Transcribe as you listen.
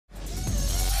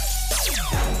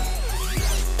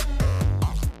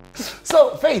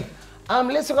So, Faith,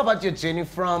 let's talk about your journey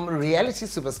from reality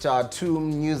superstar to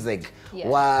music. Yeah.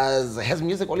 Has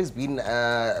music always been,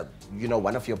 you know,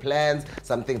 one of your plans,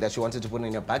 something that you wanted to put on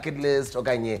your bucket list? Or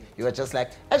you were just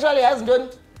like, actually, hasn't done.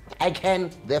 I can,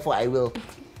 therefore I will.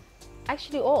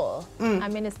 Actually, all. I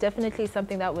mean, it's definitely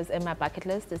something that was in my bucket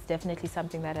list. It's definitely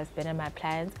something that has been in my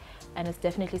plans. And it's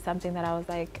definitely something that I was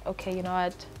like, okay, you know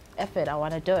what, F it, I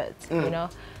want to do it, you know?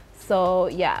 So,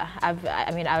 yeah,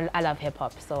 I love hip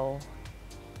hop, so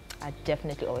I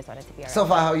definitely always wanted to be around. So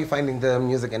far, how are you finding the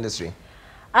music industry?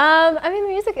 I mean, the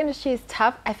music industry is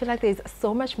tough. I feel like there's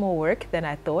so much more work than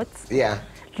I thought. Yeah.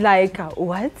 Like,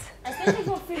 what? Especially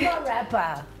for female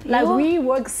rapper. Like, we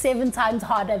work 7 times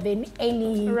harder than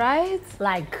any... Right?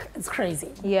 Like, it's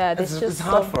crazy. Yeah, it's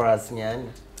hard for us, Nyan.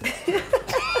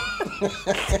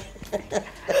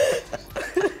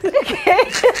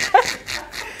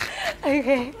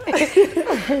 Okay.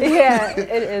 Yeah,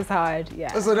 it is hard,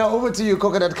 yeah. So now over to you,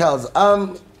 Coconut Kelz.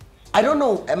 I don't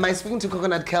know, am I speaking to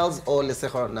Coconut Kelz or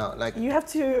Lesego now? Like, you have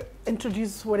to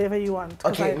introduce whatever you want.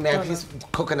 Okay, may I please,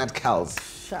 Coconut Kelz.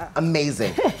 Sure.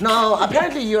 Amazing. Now,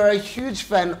 apparently you're a huge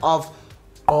fan of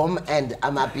and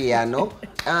amapiano.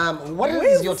 What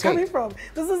is your take? Coming from?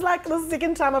 This is like the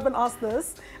second time I've been asked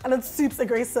this, and it's super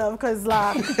aggressive because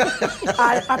like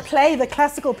I play the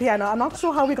classical piano. I'm not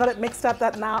sure how we got it mixed up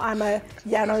that now I'm a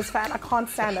Janos fan. I can't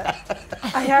stand it.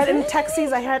 I hear it in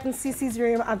taxis. I hear it in Cece's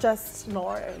room. I just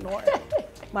no.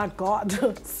 My God,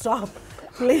 stop,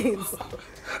 please.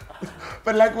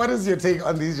 But like, what is your take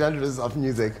on these genres of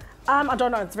music? I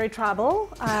don't know. It's very tribal,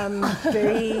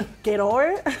 very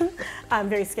ghetto,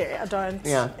 very scary. I don't.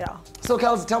 Yeah. So,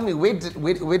 Kelz, tell me, where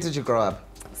did you grow up?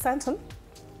 Santon.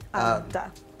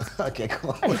 Okay,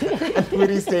 cool. And where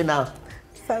do you stay now?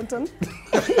 Santon.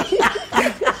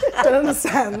 Don't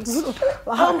understand.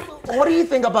 What do you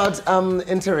think about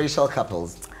interracial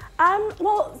couples?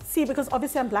 Well, see, because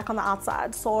obviously I'm black on the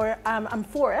outside, so I'm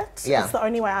for it. Yeah. It's the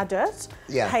only way I do it.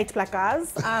 Yeah. Hate black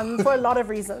guys for a lot of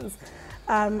reasons.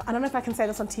 I don't know if I can say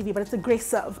this on TV, but it's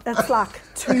aggressive. It's like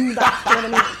too much.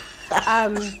 You know what I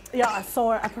mean? Yeah. So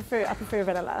I prefer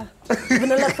vanilla.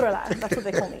 Vanilla thriller. That's what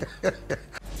they call me.